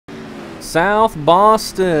South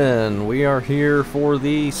Boston. We are here for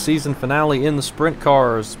the season finale in the sprint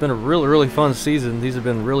cars. It's been a really fun season. These have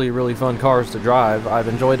been really fun cars to drive. I've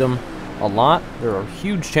enjoyed them a lot. They're a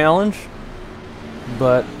huge challenge,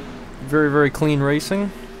 but very clean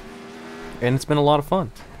racing, and it's been a lot of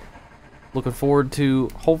fun. Looking forward to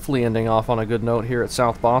hopefully ending off on a good note here at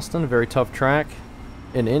South Boston. A very tough track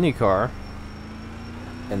in any car,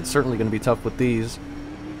 and certainly going to be tough with these.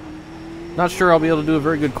 Not sure I'll be able to do a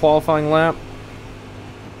very good qualifying lap.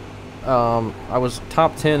 I was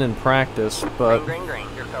top 10 in practice, but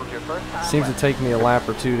seems to take me a lap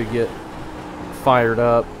or two to get fired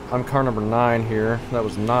up. I'm car number 9 here. That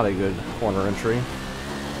was not a good corner entry.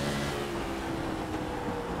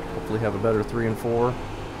 Hopefully have a better 3 and 4.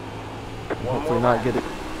 Hopefully not get it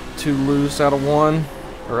too loose out of 1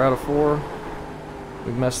 or out of 4.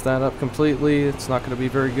 We messed that up completely. It's not going to be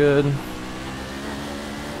very good.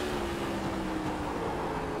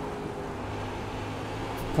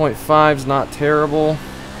 .5's not terrible.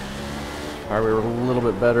 Alright, we were a little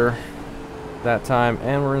bit better that time,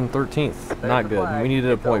 and we're in 13th. Not good. We needed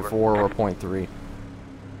a .4 or a .3.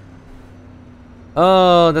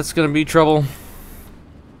 Oh, that's gonna be trouble.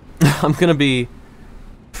 I'm gonna be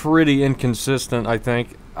pretty inconsistent, I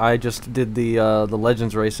think. I just did the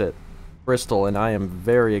Legends race at Bristol, and I am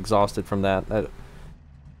very exhausted from that. That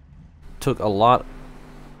took a lot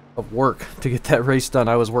of work to get that race done.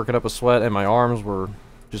 I was working up a sweat, and my arms were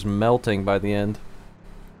just melting by the end.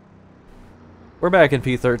 We're back in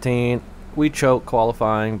P13. We choked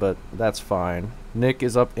qualifying, but that's fine. Nick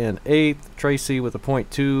is up in 8th, Tracy with a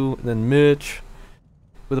 .2, then Mitch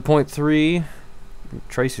with a .3.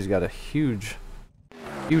 Tracy's got a huge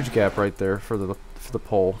gap right there for the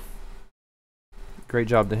pole. Great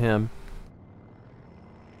job to him.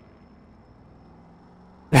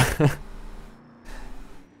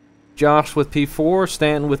 Josh with P4,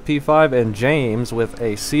 Stanton with P5, and James with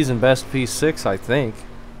a season best P6, I think.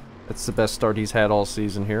 That's the best start he's had all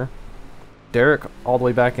season here. Derek all the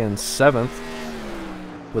way back in 7th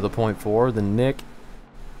with a .4, then Nick,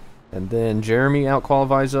 and then Jeremy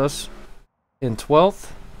out-qualifies us in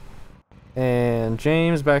 12th. And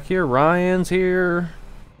James back here, Ryan's here,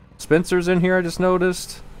 Spencer's in here, I just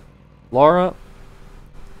noticed. Laura,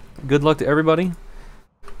 good luck to everybody.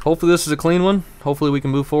 Hopefully this is a clean one. Hopefully we can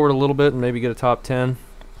move forward a little bit and maybe get a top 10.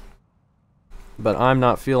 But I'm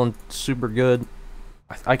not feeling super good.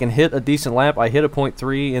 I can hit a decent lap. I hit a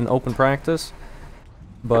 .3 in open practice,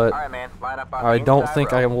 but I don't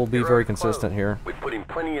think I will be very consistent here. We put in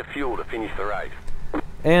plenty of fuel to finish the race.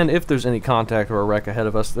 And if there's any contact or a wreck ahead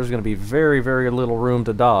of us, there's going to be very little room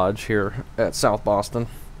to dodge here at South Boston.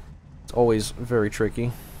 It's always very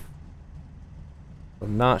tricky.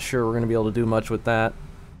 I'm not sure we're going to be able to do much with that,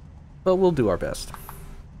 but we'll do our best.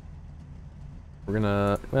 We're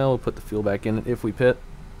gonna, well, we'll put the fuel back in if we pit.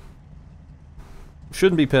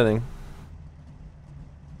 Shouldn't be pitting,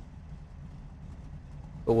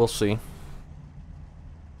 but we'll see.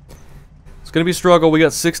 It's gonna be a struggle. We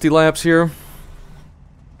got 60 laps here.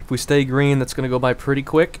 If we stay green, that's gonna go by pretty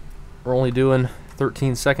quick. We're only doing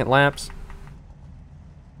 13-second laps.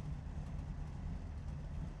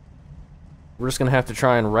 We're just going to have to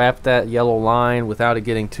try and wrap that yellow line without it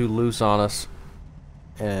getting too loose on us,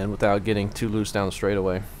 and without getting too loose down the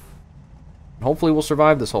straightaway. Hopefully we'll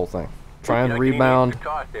survive this whole thing. Try and rebound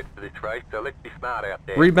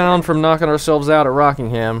from knocking ourselves out at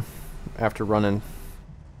Rockingham after running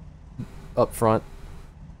up front.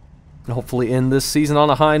 And hopefully end this season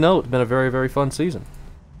on a high note. It's been a very fun season.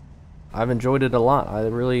 I've enjoyed it a lot. I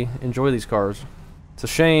really enjoy these cars. It's a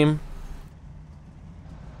shame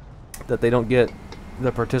that they don't get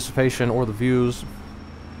the participation or the views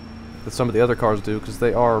that some of the other cars do, because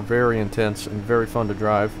they are very intense and very fun to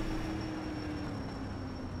drive.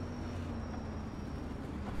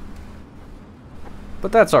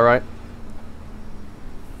 But that's alright.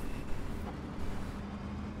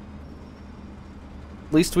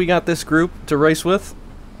 At least we got this group to race with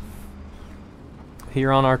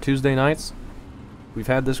here on our Tuesday nights. We've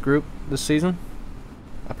had this group this season.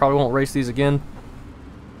 I probably won't race these again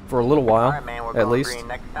for a little while, at least.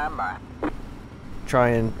 Try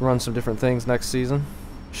and run some different things next season.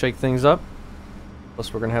 Shake things up.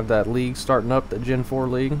 Plus we're going to have that league starting up, that Gen 4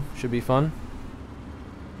 league. Should be fun.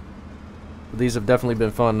 But these have definitely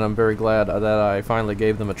been fun, and I'm very glad that I finally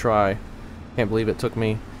gave them a try. Can't believe it took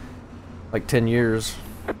me like 10 years.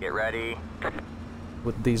 Get ready.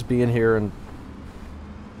 With these being here and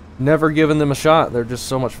never given them a shot. They're just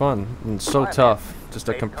so much fun and so tough. Just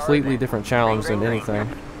a completely different challenge than anything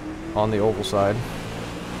on the oval side.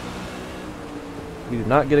 We did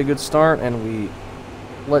not get a good start, and we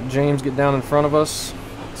let James get down in front of us.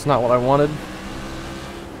 It's not what I wanted.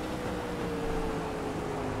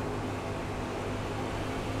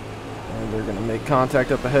 And they're going to make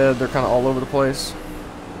contact up ahead. They're kind of all over the place.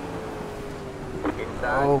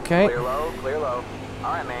 Inside. Okay. Clear low, clear low.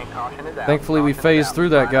 All right, man, caution is out. Thankfully, we Caution is phased out. through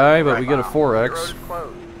that Line guy, up, but right we get a mile. 4X. Pit road is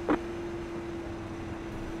closed.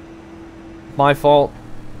 My fault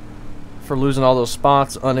for losing all those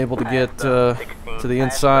spots, unable to get to the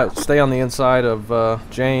inside, stay on the inside of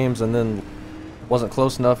James, and then wasn't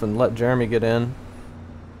close enough and let Jeremy get in.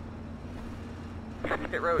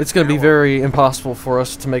 Pit road It's is going to be clear. very impossible for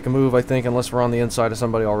us to make a move, I think, unless we're on the inside of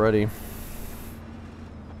somebody already.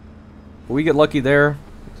 But we get lucky there.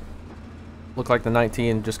 Looked like the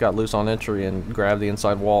 19 just got loose on entry and grabbed the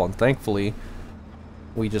inside wall, and thankfully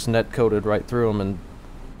we just net coated right through them and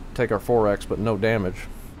take our 4X, but no damage.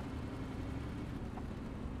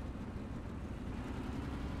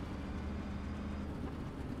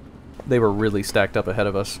 They were really stacked up ahead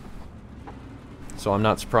of us, so I'm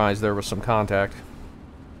not surprised there was some contact.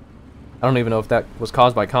 I don't even know if that was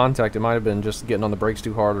caused by contact. It might have been just getting on the brakes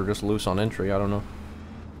too hard or just loose on entry. I don't know.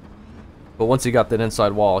 But once he got that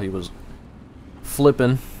inside wall, he was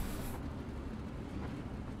flipping.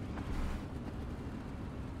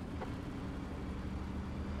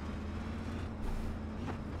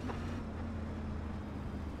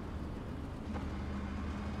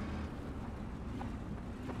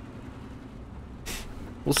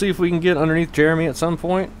 We'll see if we can get underneath Jeremy at some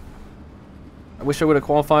point. I wish I would have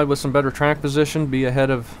qualified with some better track position, be ahead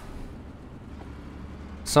of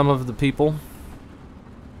some of the people,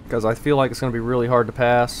 because I feel like it's going to be really hard to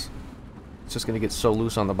pass. It's just going to get so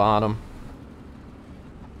loose on the bottom,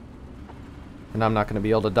 and I'm not going to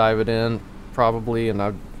be able to dive it in probably, and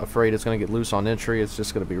I'm afraid it's going to get loose on entry. It's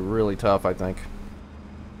just going to be really tough, I think.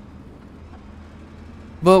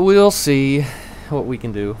 But we'll see what we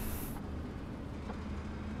can do.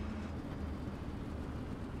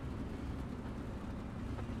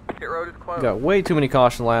 Pit road is closed. Got way too many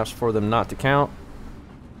caution laps for them not to count.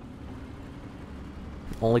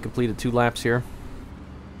 Only completed 2 laps here.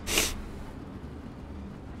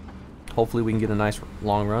 Hopefully we can get a nice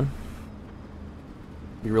long run.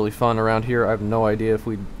 Be really fun around here. I have no idea if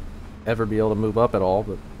we'd ever be able to move up at all,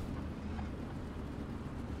 but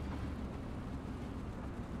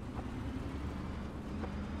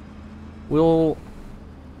we'll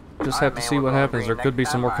just have to see what happens. There could be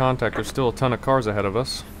some more contact. There's still a ton of cars ahead of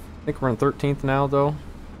us. I think we're in 13th now, though,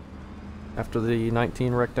 after the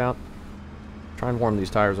 19 wrecked out. Try and warm these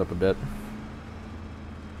tires up a bit.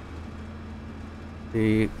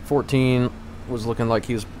 The 14 was looking like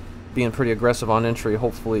he was being pretty aggressive on entry.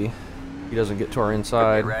 Hopefully he doesn't get to our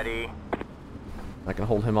inside. Get ready. I can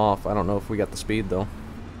hold him off. I don't know if we got the speed, though.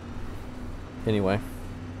 Anyway.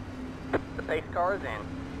 The pace car is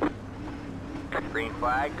in. Green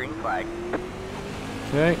flag, green flag.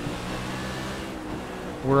 Okay.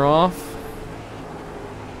 We're off.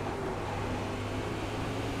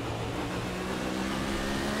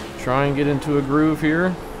 Try and get into a groove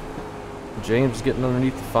here. James getting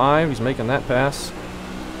underneath the 5. He's making that pass.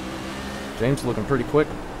 James looking pretty quick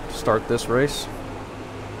to start this race.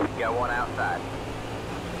 Got one outside.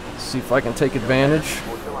 See if I can take advantage.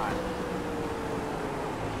 What's the line?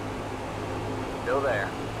 Still there.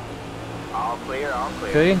 All clear, all clear.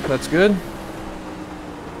 Okay, that's good.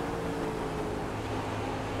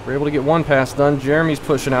 We're able to get one pass done. Jeremy's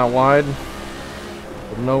pushing out wide.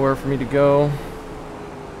 With nowhere for me to go.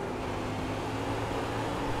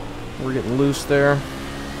 We're getting loose there.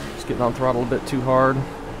 Just getting on throttle a bit too hard.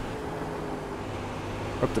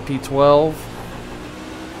 Up to P12.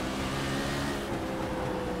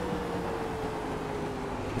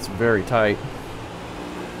 It's very tight.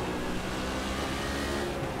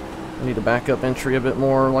 I need to back up entry a bit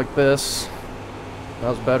more like this. That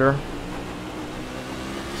was better.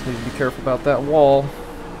 Just need to be careful about that wall.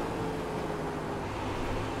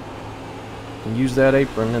 And use that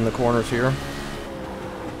apron in the corners here.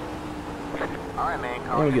 Alright,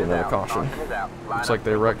 man. Let me get another caution. Looks like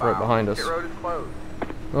they wrecked right behind us. Pit road is closed.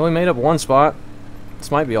 Well, we made up one spot. This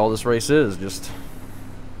might be all this race is. Just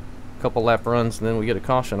a couple lap runs and then we get a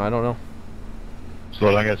caution. I don't know.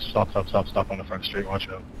 So I guess stop on the front street. Watch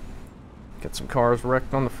out. Get some cars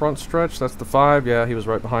wrecked on the front stretch. That's the 5. Yeah, he was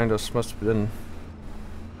right behind us. Must have been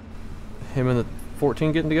him and the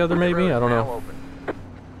 14 getting together, maybe? I don't know.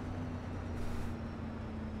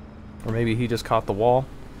 Or maybe he just caught the wall.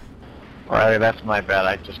 Alright, that's my bad.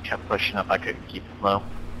 I just kept pushing up. I couldn't keep it low.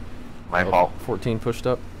 My fault. 14 pushed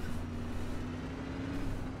up.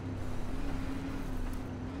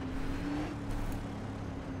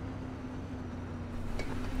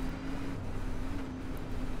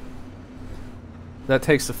 that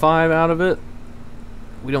takes the 5 out of it.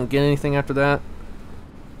 We don't get anything after that,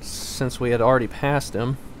 since we had already passed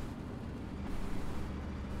him.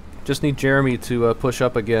 Just need Jeremy to push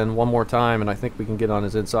up again one more time, and I think we can get on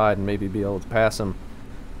his inside and maybe be able to pass him.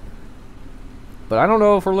 But I don't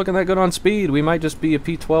know if we're looking that good on speed. We might just be a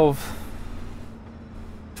P12,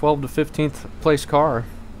 12 to 15th place car.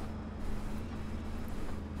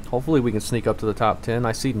 Hopefully we can sneak up to the top 10.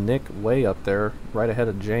 I see Nick way up there, right ahead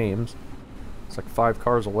of James. It's like 5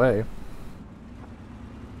 cars away.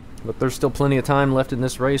 But there's still plenty of time left in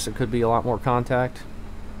this race. It could be a lot more contact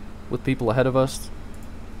with people ahead of us.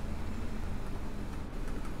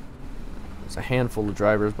 There's a handful of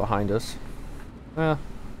drivers behind us.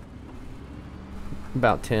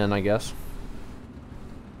 About 10, I guess.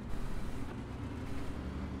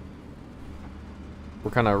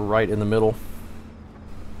 We're kind of right in the middle,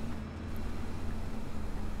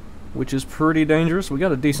 which is pretty dangerous. We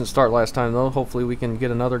got a decent start last time, though. Hopefully we can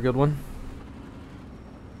get another good one.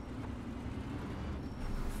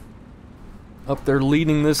 Up there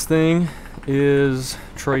leading this thing is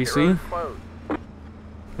Tracy.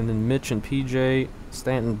 And then Mitch and PJ.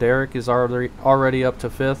 Stanton Derek is already up to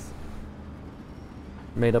 5th.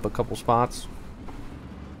 Made up a couple spots.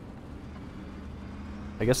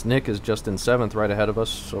 I guess Nick is just in 7th right ahead of us,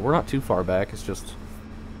 so we're not too far back. It's just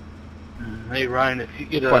hey Ryan, if you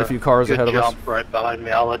get quite a few cars good ahead of us. jump right behind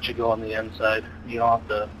me, I'll let you go on the inside. You don't have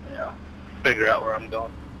to, figure out where I'm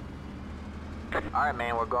going. Alright,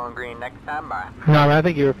 man, we're going green next time. Bye. No, I mean, I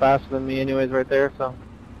think you were faster than me anyways right there, so.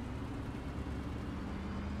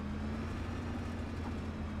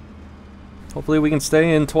 Hopefully we can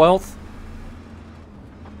stay in 12th.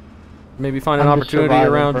 Maybe find an I'm just opportunity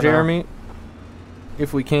surviving around for Jeremy.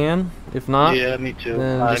 If we can. If not, Yeah, me too.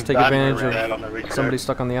 then just take I'm advantage gonna run on the of restart. somebody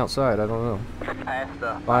stuck on the outside. I don't know. Pass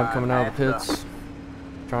the 5 coming out of the pass pits.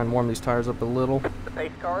 Try and warm these tires up a little. The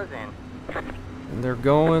pace car's in. And they're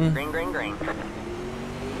going. Green, green, green.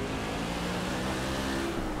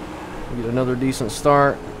 We get another decent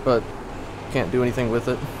start, but can't do anything with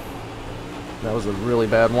it. That was a really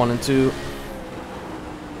bad 1 and 2.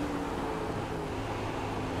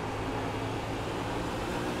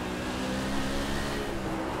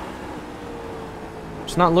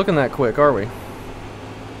 It's not looking that quick, are we?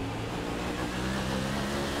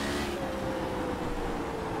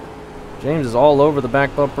 James is all over the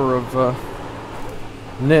back bumper of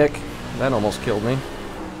Nick. That almost killed me.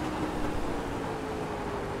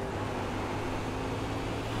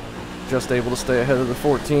 Just able to stay ahead of the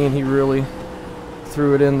 14. He really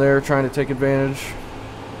threw it in there, trying to take advantage.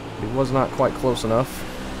 He was not quite close enough.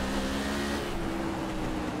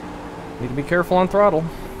 Need to be careful on throttle.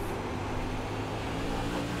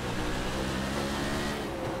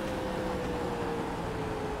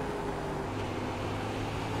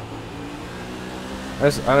 I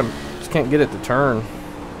just can't get it to turn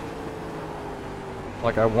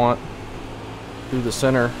like I want through the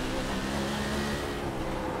center.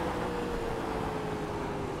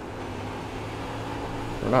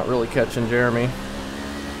 We're not really catching Jeremy.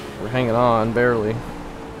 We're hanging on, barely.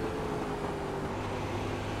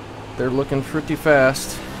 They're looking pretty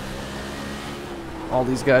fast. All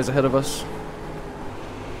these guys ahead of us.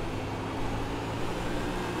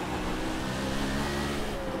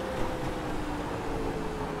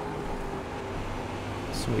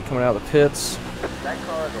 Somebody coming out of the pits. That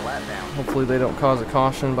car is a lap down. Hopefully they don't cause a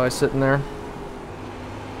caution by sitting there.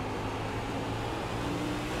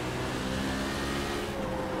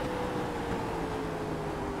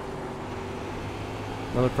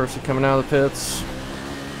 Another person coming out of the pits.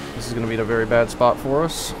 This is going to be a very bad spot for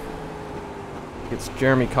us. Gets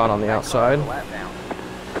Jeremy caught on the outside. Lap down.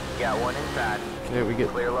 Got one inside. Okay, we get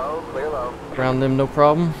Clear low, clear low. around them, no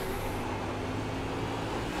problem.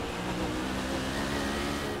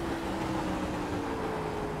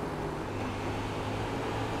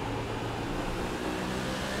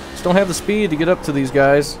 Just don't have the speed to get up to these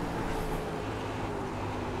guys.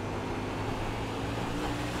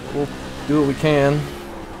 We'll do what we can.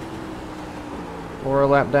 Or a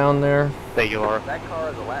lap down there. There you are. That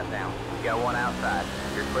car is a lap down. Got one outside.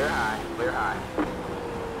 You're clear high, clear high.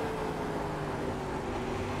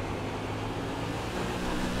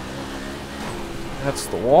 That's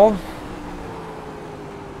the wall.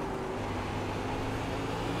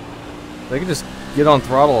 They can just get on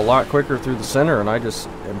throttle a lot quicker through the center, and I just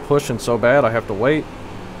am pushing so bad I have to wait.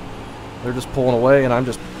 They're just pulling away, and I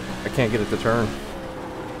can't get it to turn.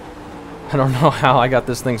 I don't know how I got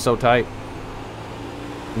this thing so tight.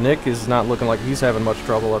 Nick is not looking like he's having much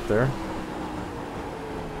trouble up there.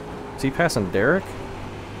 Is he passing Derek?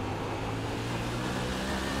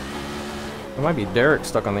 It might be Derek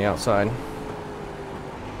stuck on the outside.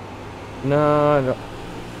 No, I don't.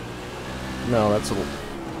 No, that's a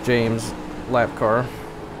James lap car.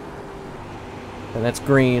 And that's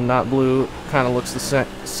green, not blue. Kind of looks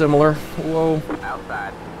similar. Whoa.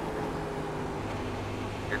 Outside.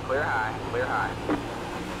 You're clear high, clear high.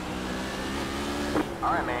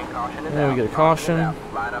 Alright, man, caution is out. Yeah, we get a caution.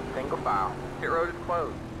 Line up single file. Pit road is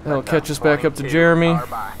closed. That'll catch us back up to Jeremy.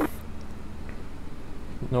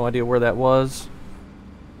 No idea where that was.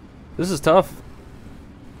 This is tough.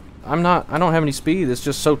 I don't have any speed. It's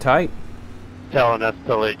just so tight. Telling us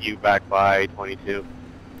to let you back by 22.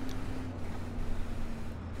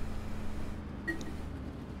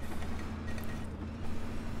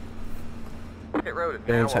 Pit road is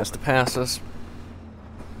James now has to pass us.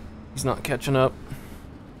 He's not catching up.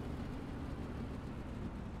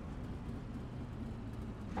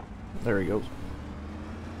 There he goes.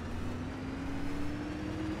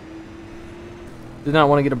 Did not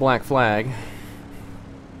want to get a black flag.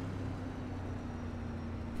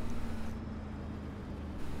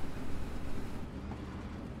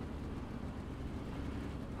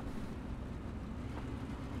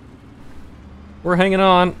 We're hanging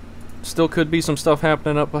on. Still could be some stuff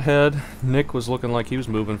happening up ahead. Nick was looking like he was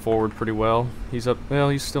moving forward pretty well. He's up, well,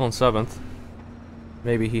 he's still in 7th.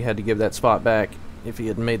 Maybe he had to give that spot back if he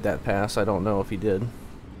had made that pass. I don't know if he did.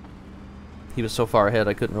 He was so far ahead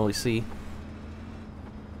I couldn't really see.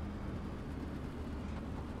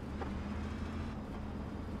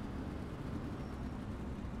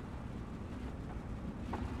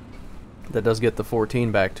 That does get the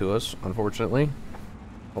 14 back to us, unfortunately.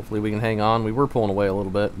 Hopefully we can hang on. We were pulling away a little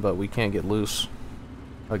bit, but we can't get loose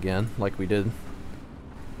again like we did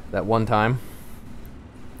that one time.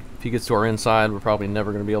 If he gets to our inside, we're probably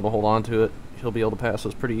never going to be able to hold on to it. He'll be able to pass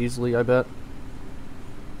us pretty easily, I bet.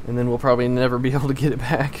 And then we'll probably never be able to get it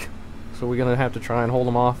back. So we're going to have to try and hold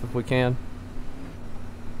him off if we can.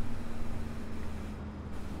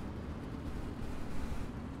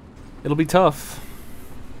 It'll be tough.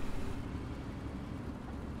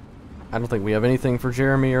 I don't think we have anything for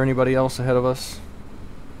Jeremy or anybody else ahead of us,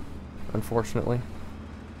 unfortunately.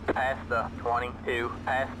 Past the 22,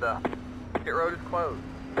 past the pit road is closed.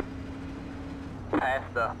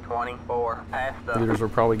 Past the 24, past the... Leaders are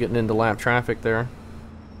probably getting into lap traffic there.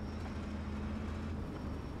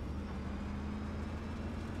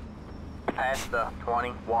 Past the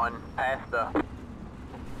 21, past the...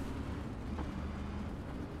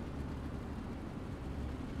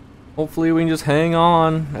 Hopefully we can just hang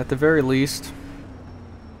on at the very least.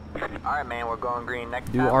 Alright, man, we're going green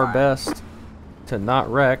next Do time our by. best to not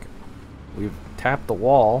wreck. We've tapped the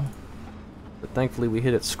wall, but thankfully we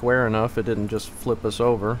hit it square enough it didn't just flip us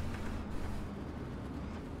over.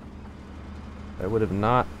 That would have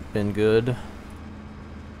not been good.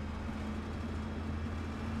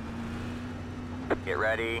 Get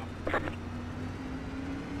ready.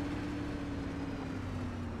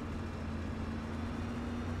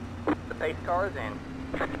 The pace car is in.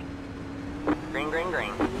 Green, green,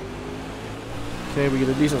 green. Okay, we get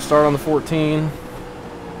a decent start on the 14.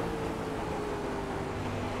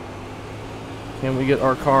 Can we get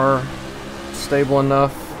our car stable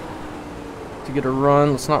enough to get a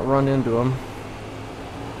run? Let's not run into him.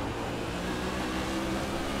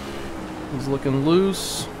 He's looking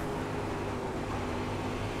loose.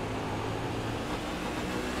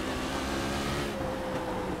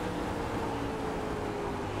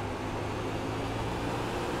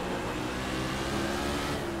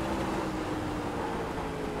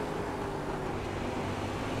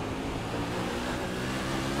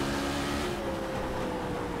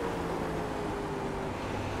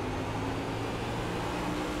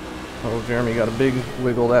 Oh, Jeremy got a big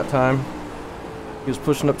wiggle that time. He was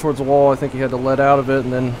pushing up towards the wall. I think he had to let out of it,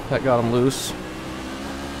 and then that got him loose.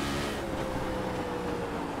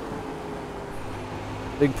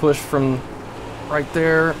 Big push from right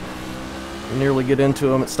there. Nearly get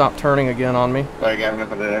into him. It stopped turning again on me. Sorry, guys,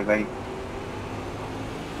 if I did anything.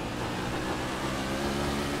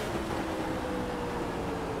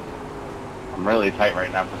 I'm really tight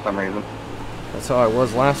right now for some reason. That's how I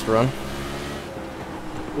was last run.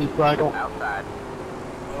 Outside.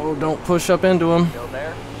 Oh, don't push up into him. Still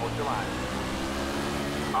there? Hold your line.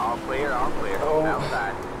 All clear, all clear.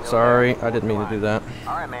 Outside. Still Sorry, there. I didn't mean to do that.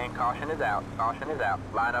 Alright, man, caution is out. Caution is out.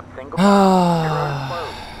 Line up single. Pit road is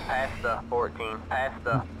closed. Past the 14. Past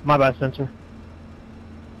the My bad, Spencer.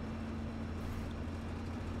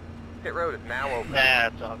 pit road is now open. Nah,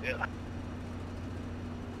 it's all good.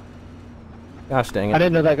 Gosh dang I it.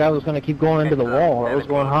 didn't know that guy was going to keep going into the wall. I was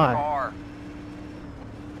going high. Car.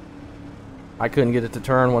 I couldn't get it to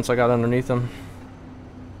turn once I got underneath him.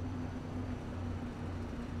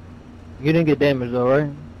 You didn't get damaged though,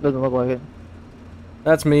 right? Doesn't look like it.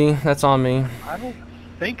 That's me. That's on me. I don't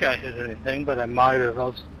think I hit anything, but I might have. I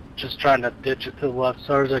was just trying to ditch it to the left as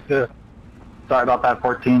far as I could. Sorry about that,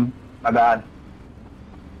 14. My bad.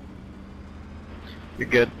 You're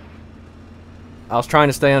good. I was trying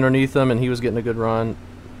to stay underneath him, and he was getting a good run,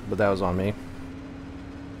 but that was on me.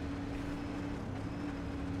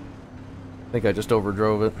 I think I just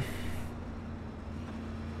overdrove it.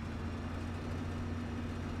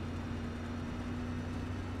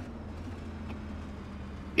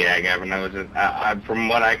 Yeah, Gavin, that was just, from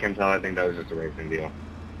what I can tell, I think that was just a racing deal.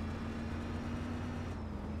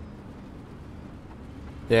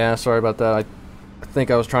 Yeah, sorry about that. I think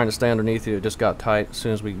I was trying to stay underneath you. It just got tight as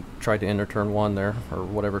soon as we tried to enter turn 1 there, or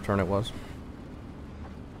whatever turn it was.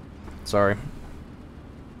 Sorry.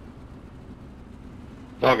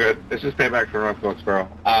 It's all good. It's just payback for North Wilkesboro.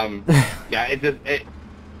 Yeah,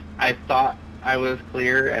 I thought I was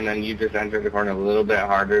clear, and then you just entered the corner a little bit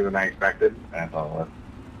harder than I expected. That's all it was.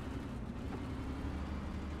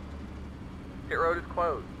 Pit road is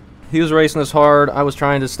closed. He was racing us hard. I was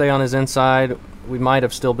trying to stay on his inside. We might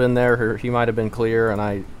have still been there, or he might have been clear, and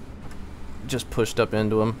I just pushed up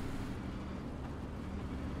into him.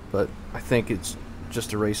 But I think it's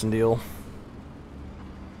just a racing deal.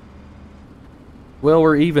 Well,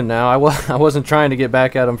 we're even now. I wasn't trying to get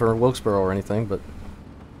back at him for Wilkesboro or anything, but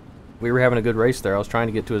we were having a good race there. I was trying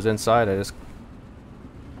to get to his inside. I just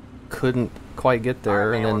couldn't quite get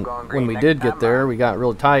there, and then when we did get there, we got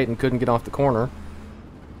real tight and couldn't get off the corner.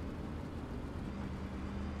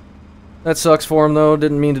 That sucks for him, though.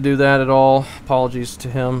 Didn't mean to do that at all. Apologies to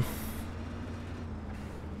him.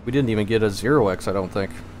 We didn't even get a 0x, I don't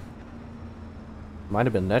think. Might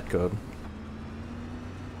have been netcode.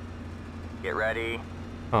 Get ready.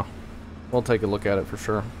 Huh. We'll take a look at it for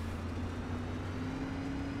sure.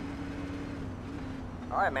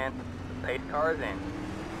 Alright, man. The pace car is in.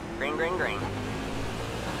 Green, green, green.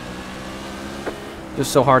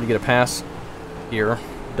 Just so hard to get a pass here.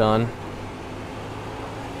 Done.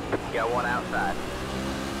 Got one outside.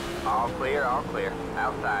 All clear, all clear.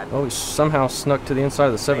 Outside. Oh, he somehow snuck to the inside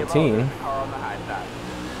of the 17. Stay low. Car on the high side.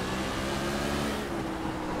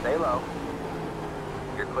 Stay low.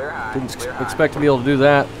 You're clear high. Didn't Clear high. expect to be able to do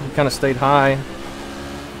that. He kind of stayed high.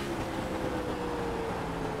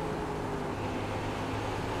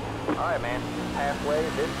 Alright, man. Halfway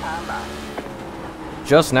this time by.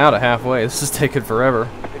 Just now to halfway. This is taking forever.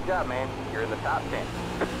 Good job, man. You're in the top 10.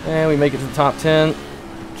 And we make it to the top 10.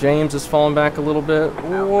 James is falling back a little bit.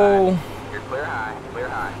 Whoa. You're clear high. Clear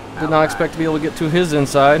high. Did not expect to be able to get to his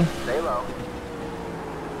inside. Stay low.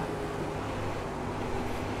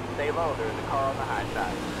 Stay low. There's a car on the high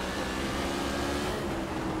side.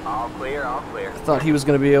 All clear, all clear. Thought he was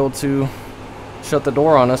going to be able to shut the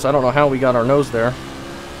door on us. I don't know how we got our nose there.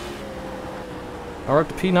 Now we're up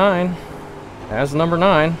to P9. As number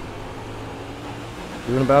 9.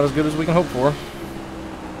 Doing about as good as we can hope for.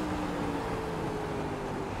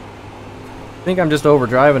 I think I'm just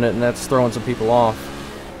overdriving it, and that's throwing some people off.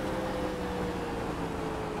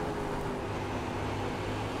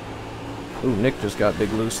 Ooh, Nick just got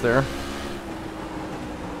big loose there.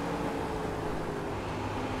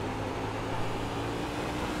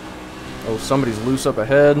 Oh, somebody's loose up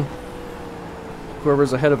ahead.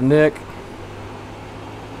 Whoever's ahead of Nick.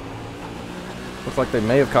 Looks like they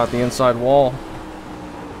may have caught the inside wall.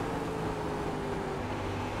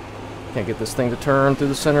 Can't get this thing to turn through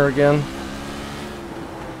the center again.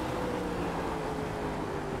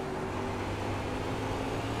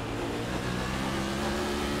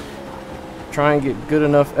 Try and get good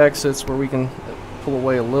enough exits where we can pull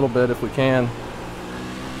away a little bit if we can.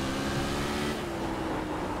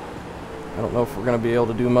 I don't know if we're going to be able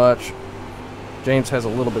to do much. James has a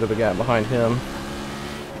little bit of a gap behind him.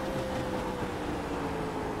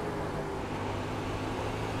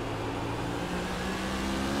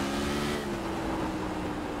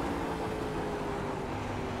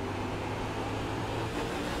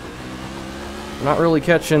 We're not really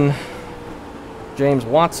catching James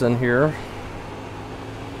Watson here.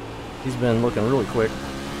 He's been looking really quick.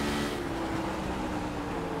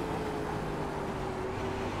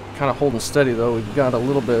 Kind of holding steady though. We've got a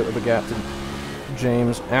little bit of a gap to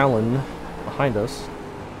James Allen behind us.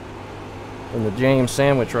 And the James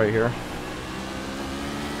sandwich right here.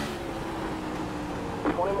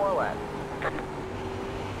 20 more laps.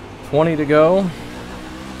 20 to go.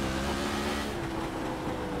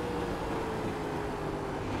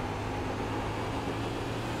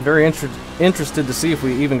 Very interested to see if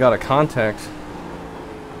we even got a contact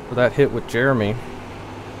for that hit with Jeremy.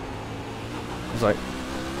 It's like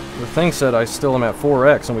the thing said I still am at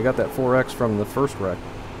 4x, and we got that 4x from the first wreck.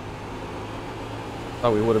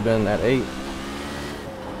 Thought we would have been at 8.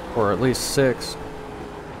 Or at least 6.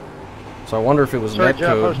 So I wonder if it was Sorry, Jeff,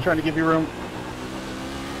 I was netcode. trying to give you room.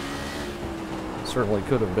 Certainly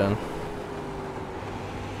could have been.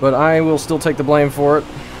 But I will still take the blame for it.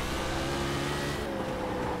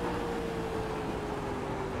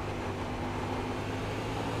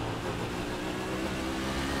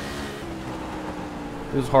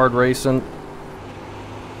 It was hard racing.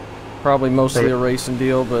 Probably mostly a racing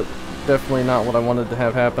deal, but definitely not what I wanted to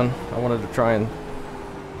have happen. I wanted to try and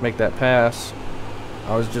make that pass.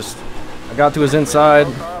 I got to his inside.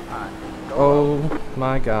 Oh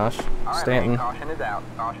my gosh. Stanton. Caution is out.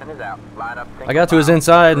 Caution is out. Line up single I got to his file.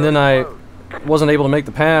 inside, and then I wasn't able to make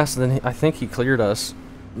the pass. Then I think he cleared us,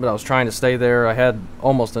 but I was trying to stay there. I had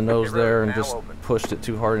almost a nose there and just pushed it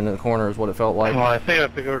too hard into the corner is what it felt like. Well, I think I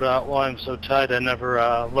figured out why I'm so tight. I never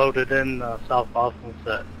loaded in South Boston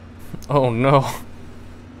set. Oh no.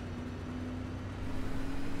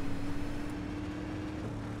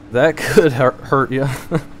 That could hurt you.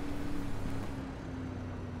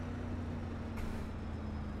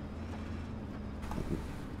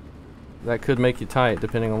 That could make you tight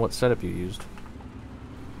depending on what setup you used.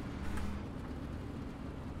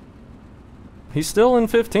 He's still in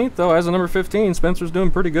 15th though, as a number 15. Spencer's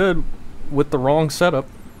doing pretty good with the wrong setup.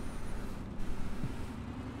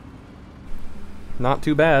 Not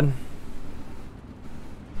too bad.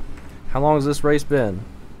 How long has this race been?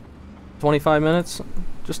 25 minutes?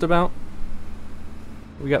 Just about?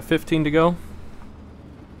 We got 15 to go.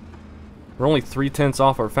 We're only 3/10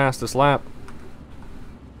 off our fastest lap.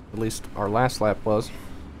 At least our last lap was.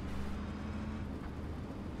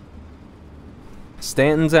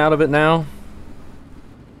 Stanton's out of it now.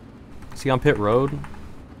 Is he on pit road?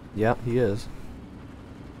 Yep, he is.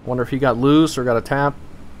 Wonder if he got loose or got a tap.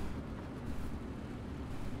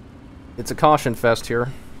 It's a caution fest here.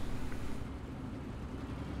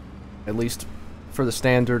 At least for the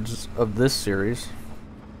standards of this series.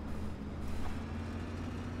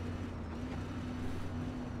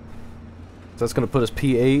 So that's going to put us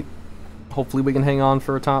P8. Hopefully we can hang on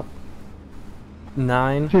for a top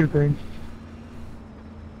 9.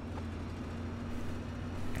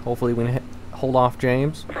 Hopefully we can hold off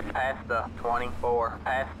James. Past the 24.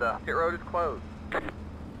 Past the pit road is closed.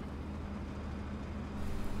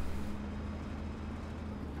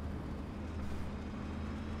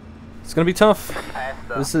 It's going to be tough. Past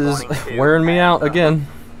the This is 22. wearing me out Past the- again.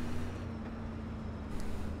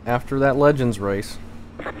 After that Legends race.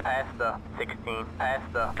 Past the 16. Past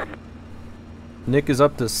the Nick is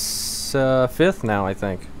up to 5th now, I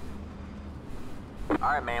think.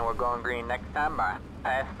 Alright, man, we're going green next time by.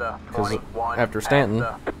 Past the 'Cause 21. after past Stanton.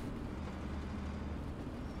 the-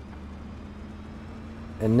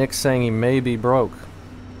 And Nick's saying he may be broke.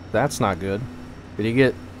 That's not good. Did he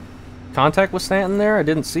get contact with Stanton there? I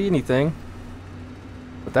didn't see anything.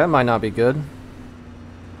 But that might not be good.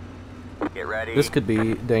 Get ready. This could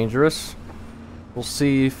be dangerous. We'll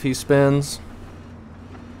see if he spins.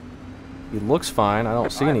 He looks fine. I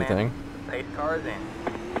don't see Alright, man. anything. Pace car is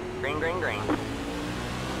in. Green, green, green.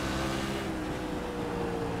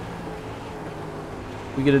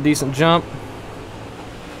 We get a decent jump.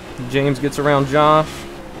 James gets around Josh.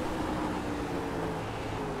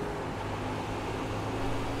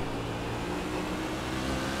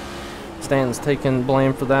 Stanton's taking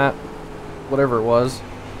blame for that. Whatever it was.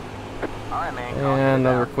 Alright, man. And caution is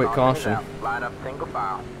another out. quick Caution is caution. out. Line up single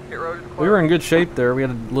file. Pit road is closed. We were in good shape there. We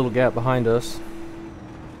had a little gap behind us.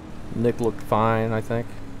 Nick looked fine, I think.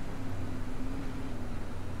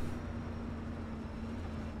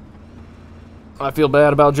 I feel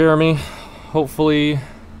bad about Jeremy. Hopefully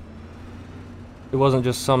it wasn't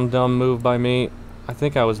just some dumb move by me. I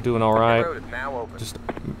think I was doing Pit alright. road is now open. Just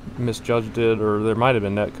misjudged it, or there might have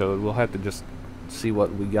been netcode. We'll have to just see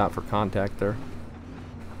what we got for contact there.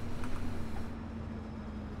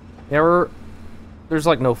 Yeah, there's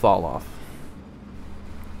like no fall off.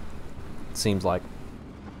 It seems like.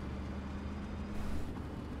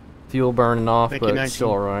 Fuel burning off, Thank you, but 19. it's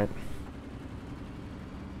still alright.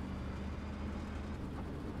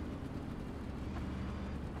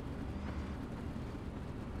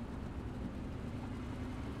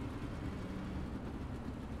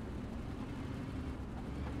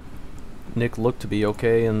 Nick looked to be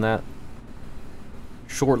okay in that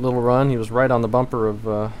short little run. He was right on the bumper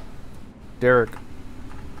of Derek.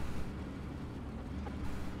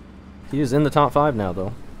 He is in the top 5 now,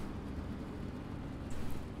 though.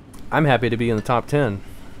 I'm happy to be in the top 10.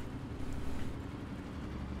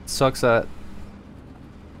 Sucks that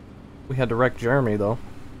we had to wreck Jeremy, though,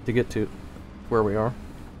 to get to where we are.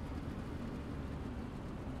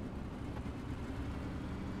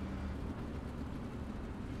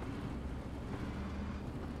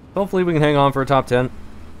 Hopefully we can hang on for a top 10.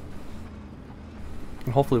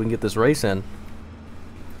 And hopefully we can get this race in.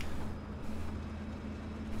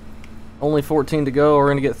 Only 14 to go. We're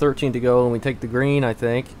going to get 13 to go and we take the green, I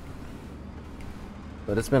think.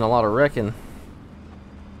 But it's been a lot of wrecking.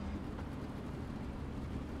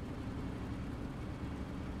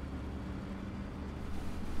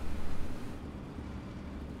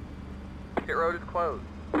 Pit road is closed.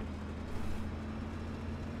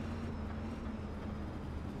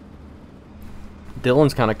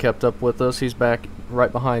 Dylan's kind of kept up with us. He's back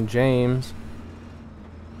right behind James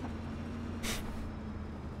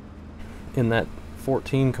in that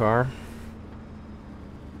 14 car.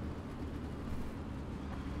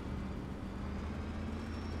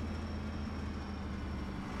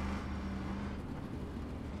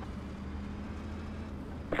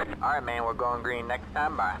 Alright, man, we're going green next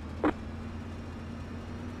time. Bye.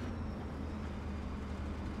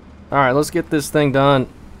 Alright, let's get this thing done.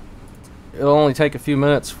 It'll only take a few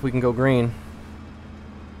minutes if we can go green.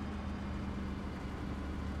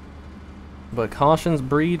 But cautions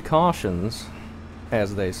breed cautions,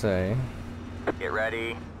 as they say. Get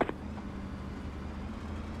ready.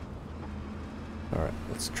 Alright,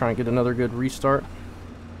 let's try and get another good restart.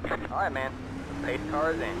 Alright, man. Pace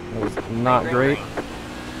car is in. It was not Green, great. green.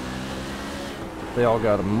 They all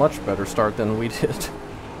got a much better start than we did.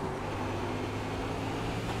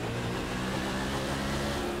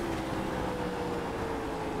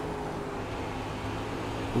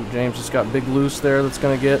 Ooh, James just got big loose there. That's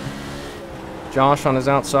going to get Josh on his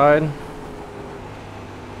outside.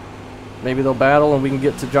 Maybe they'll battle and we can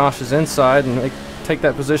get to Josh's inside and take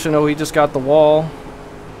that position. Oh, he just got the wall.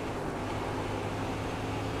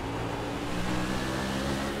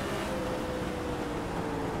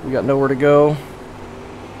 We got nowhere to go.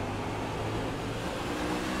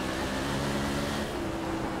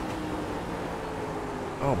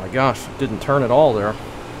 Oh my gosh, didn't turn at all there.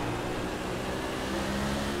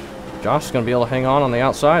 Josh is going to be able to hang on the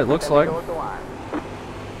outside, it looks like.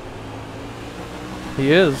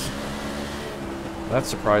 He is. That's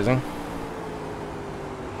surprising.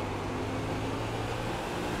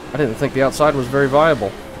 I didn't think the outside was very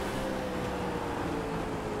viable.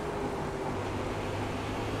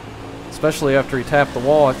 Especially after he tapped the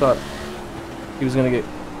wall, I thought he was going to get...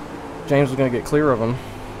 James was going to get clear of him.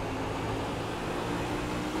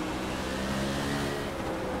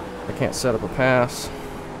 I can't set up a pass.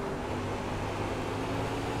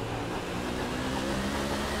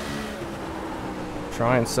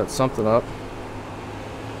 Try and set something up.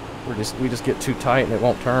 We just get too tight and it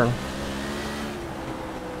won't turn.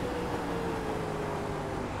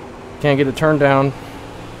 Can't get a turn down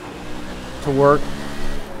to work.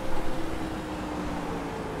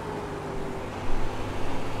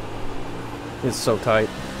 It's so tight.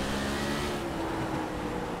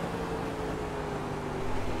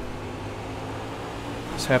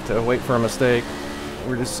 Just have to wait for a mistake.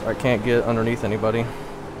 I can't get underneath anybody.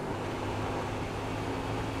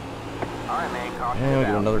 Alright, man, caution And we is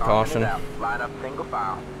get out. another caution. Is out. Line up single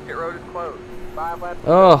file. Pit road is closed. 5 laps.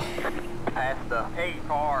 Oh, Past the 8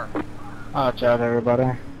 car. Watch out,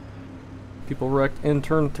 everybody. people wrecked in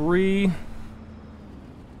turn 3.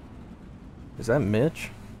 Is that Mitch?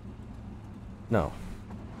 No.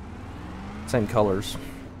 Same colors.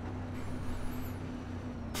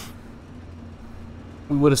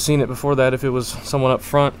 We would have seen it before that if it was someone up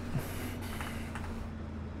front.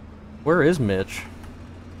 Where is Mitch?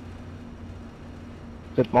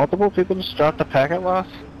 Did multiple people just drop the packet loss?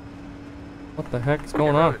 What the heck is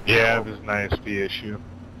going on? Yeah, it was an ISP issue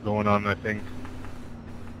going on, I think.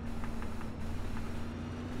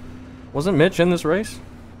 Wasn't Mitch in this race?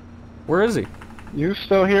 Where is he? You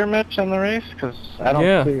still here, Mitch, in the race? Because I don't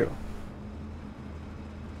Yeah. see you.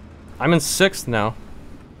 I'm in 6th now.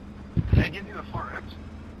 Did I give you a 4X?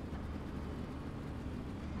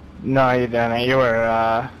 No, you didn't. You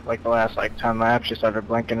were, like the last, 10 laps, you started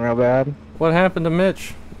blinking real bad. What happened to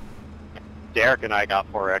Mitch? Derek and I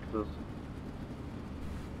got 4Xs.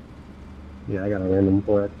 Yeah, I got a random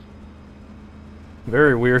 4X.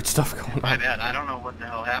 Very weird stuff going on. My bad. I don't know what the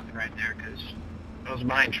hell happened right there, because I was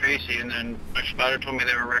behind Tracy, and then my spotter told me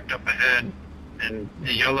they were wrecked up ahead, and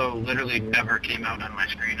the yellow literally never came out on my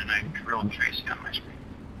screen, and I drilled Tracy on my screen.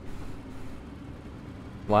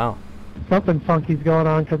 Wow. Something funky's going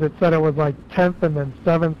on because it said it was like 10th and then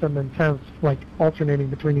 7th and then 10th, like alternating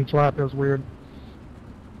between each lap. It was weird.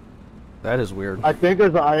 That is weird. I think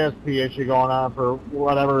there's an ISP issue going on for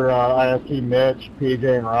whatever ISP Mitch, PJ,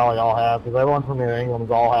 and Riley all have, because everyone from New England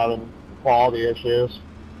is all having quality issues.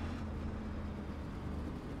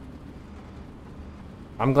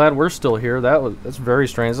 I'm glad we're still here. That's very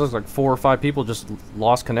strange. It looks like 4 or 5 people just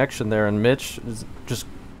lost connection there, and Mitch just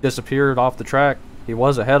disappeared off the track. He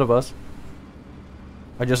was ahead of us.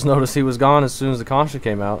 I just noticed he was gone as soon as the caution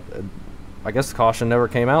came out. I guess the caution never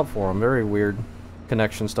came out for him. Very weird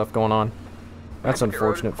connection stuff going on. That's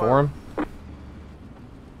unfortunate for him.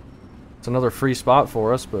 It's another free spot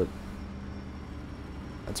for us, but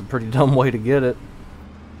that's a pretty dumb way to get it.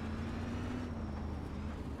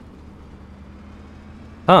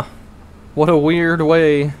 Huh. What a weird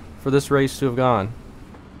way for this race to have gone.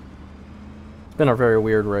 It's been a very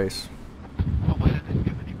weird race. Well, why didn't it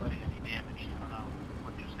give anybody any damage? I don't know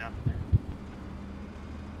what just happened there.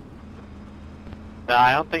 No,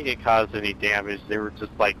 I don't think it caused any damage. They were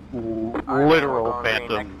just like literal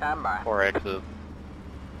phantom 4Xs.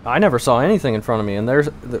 I never saw anything in front of me, and there's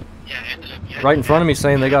right in front of me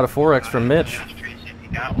saying they got a 4X from Mitch.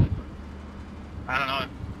 I don't know if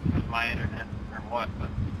it was my internet or what, but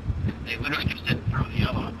they literally just didn't throw the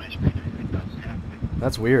yellow on my screen.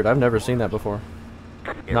 That's weird. I've never seen that before.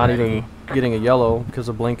 Not even getting a yellow because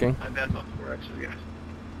of blinking. I bet about 4Xs, guys.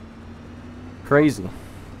 Crazy.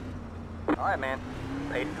 Alright, man.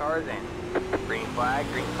 Pace cars in. Green flag,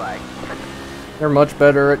 green flag. They're much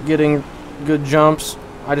better at getting good jumps.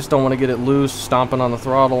 I just don't want to get it loose, stomping on the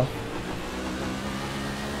throttle.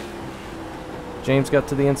 James got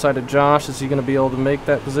to the inside of Josh. Is he going to be able to make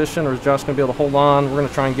that position, or is Josh going to be able to hold on? We're going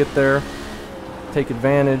to try and get there. Take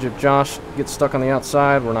advantage. If Josh gets stuck on the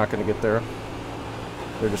outside, we're not going to get there.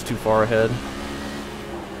 They're just too far ahead.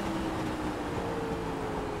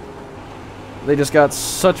 They just got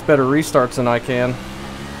such better restarts than I can.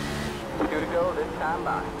 2 to go this time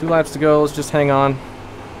by. 2 laps to go. Let's just hang on.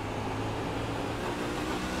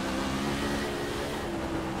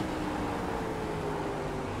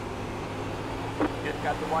 Just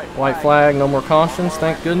got the white flag. White flag. No more cautions.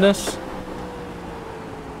 Thank goodness.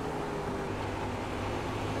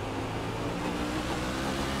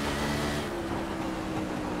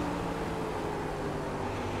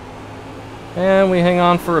 And we hang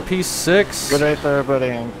on for a P6. Good race,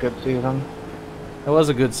 everybody, and good season. It was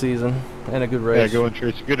a good season and a good race. Yeah, going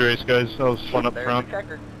Tracy. Good race, guys. That was fun up There's front. the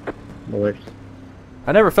Checkered. Boys.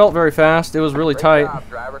 I never felt very fast. It was really Great tight, job,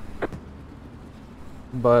 driver.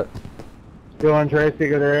 but Doing Tracy,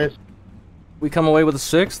 good race. we come away with a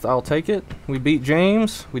 6th. I'll take it. We beat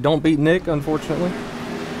James. We don't beat Nick, unfortunately.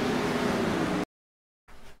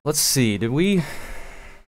 Let's see. Did we?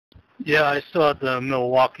 Yeah, I still had the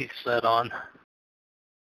Milwaukee set on.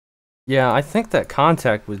 Yeah, I think that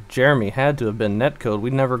contact with Jeremy had to have been netcode. We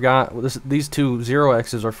never got these 2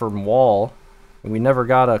 0Xs are from Wall, and we never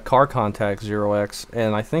got a car contact 0X.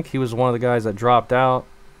 And I think he was one of the guys that dropped out.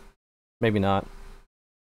 Maybe not.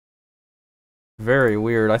 Very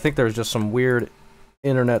weird. I think there's just some weird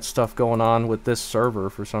internet stuff going on with this server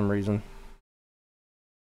for some reason.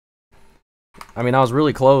 I mean, I was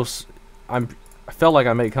really close. I felt like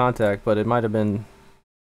I made contact, but it might have been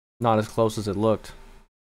not as close as it looked.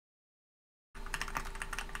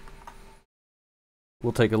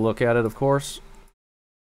 We'll take a look at it, of course.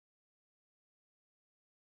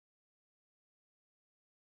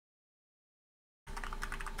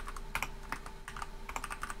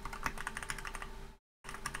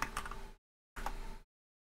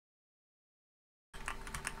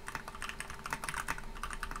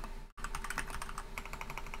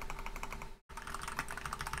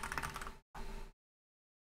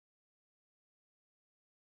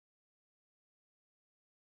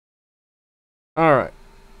 Alright.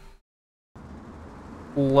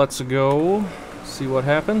 Let's go see what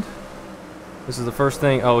happened. This is the first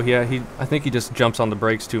thing. Oh yeah, I think he just jumps on the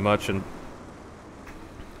brakes too much, and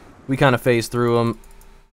we kind of phase through him.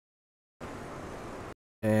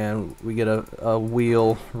 And we get a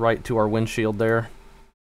wheel right to our windshield there.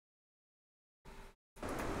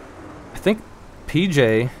 I think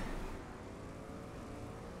PJ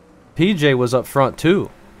was up front too.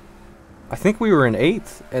 I think we were in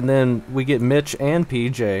 8th, and then we get Mitch and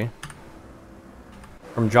PJ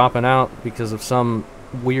from dropping out because of some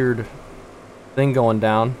weird thing going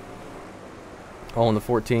down. Oh, and the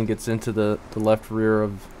 14 gets into the left rear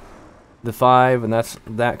of the 5, and that's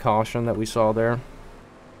that caution that we saw there.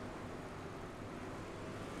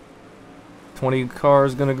 20 car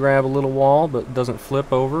is going to grab a little wall, but doesn't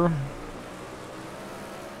flip over.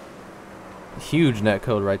 Huge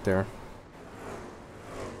netcode right there.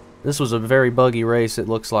 This was a very buggy race, it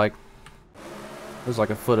looks like. There's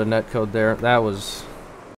like a foot of netcode there. That was...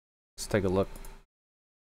 Let's take a look.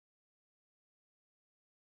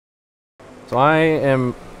 So I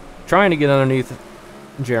am trying to get underneath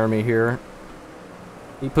Jeremy here.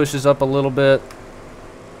 He pushes up a little bit.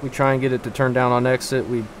 We try and get it to turn down on exit.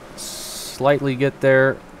 We slightly get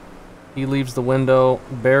there. He leaves the window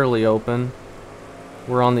barely open.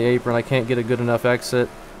 We're on the apron. I can't get a good enough exit.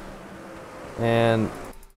 And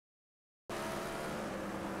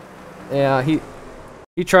yeah, he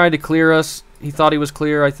tried to clear us. He thought he was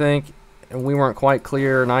clear, I think, and we weren't quite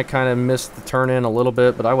clear, and I kind of missed the turn in a little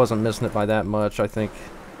bit, but I wasn't missing it by that much. I think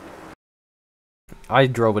I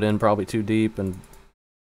drove it in probably too deep and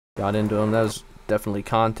got into him. That was definitely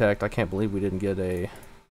contact. I can't believe we didn't get a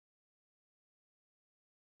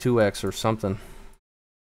 2x or something.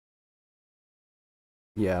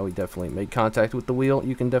 Yeah, we definitely made contact with the wheel.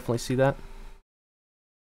 You can definitely see that.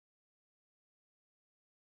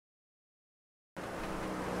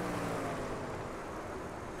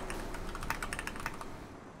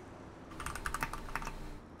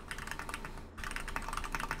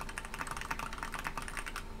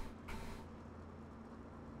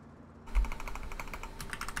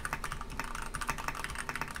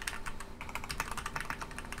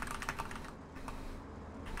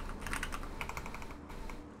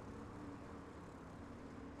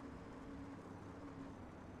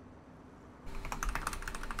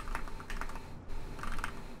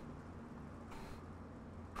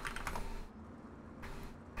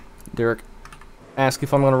 Derek asked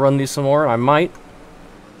if I'm going to run these some more. I might.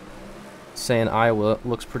 Saying Iowa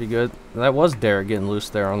looks pretty good. That was Derek getting loose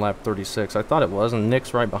there on lap 36. I thought it was, and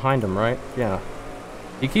Nick's right behind him, right? Yeah.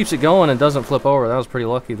 He keeps it going and doesn't flip over. That was pretty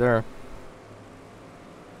lucky there.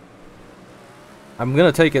 I'm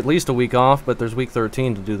going to take at least a week off, but there's week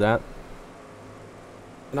 13 to do that.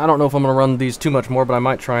 And I don't know if I'm going to run these too much more, but I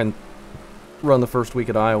might try and run the first week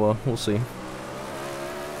at Iowa. We'll see.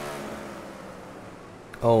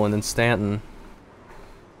 Oh, and then Stanton.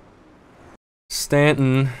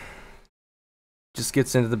 Stanton just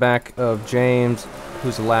gets into the back of James,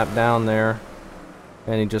 who's a lap down there.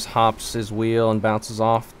 And he just hops his wheel and bounces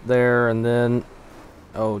off there. And then,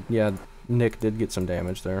 oh, yeah, Nick did get some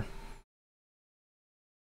damage there.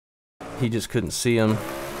 He just couldn't see him.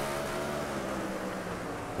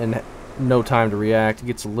 And no time to react. He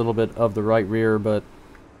gets a little bit of the right rear, but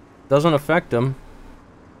doesn't affect him.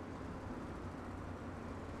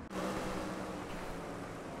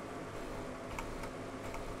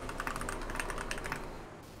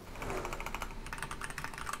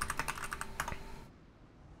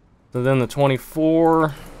 So then the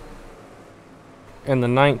 24 and the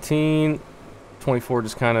 19. 24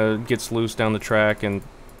 just kind of gets loose down the track and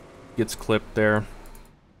gets clipped there.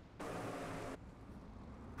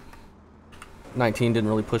 19 didn't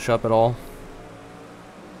really push up at all.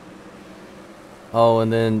 Oh,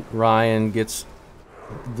 and then Ryan gets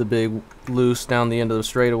the big loose down the end of the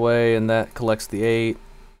straightaway, and that collects the 8.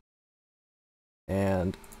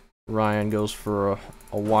 And Ryan goes for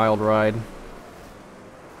a wild ride.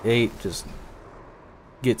 8 just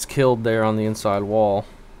gets killed there on the inside wall.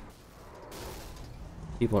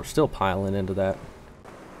 People are still piling into that.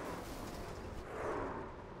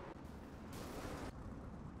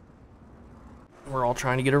 We're all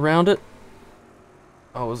trying to get around it.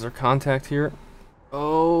 Oh, is there contact here?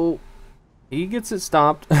 Oh, he gets it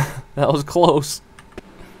stopped. That was close.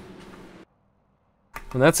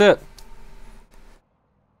 And that's it.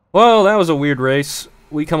 Well, that was a weird race.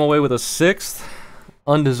 We come away with a 6th.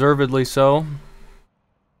 Undeservedly so.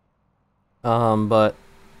 But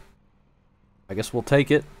I guess we'll take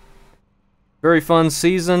it. Very fun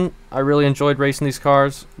season. I really enjoyed racing these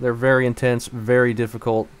cars. They're very intense, very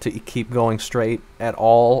difficult to keep going straight at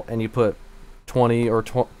all, and you put 20 or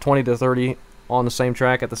 20 to 30 on the same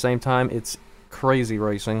track at the same time. It's crazy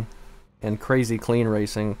racing and crazy clean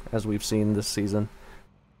racing, as we've seen this season.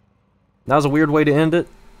 That was a weird way to end it.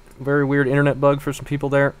 Very weird internet bug for some people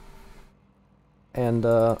there. And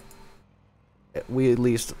we at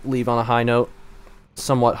least leave on a high note,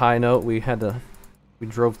 somewhat high note. We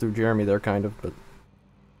drove through Jeremy there, kind of, but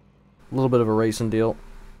a little bit of a racing deal.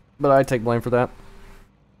 But I take blame for that.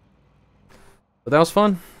 But that was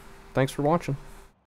fun. Thanks for watching.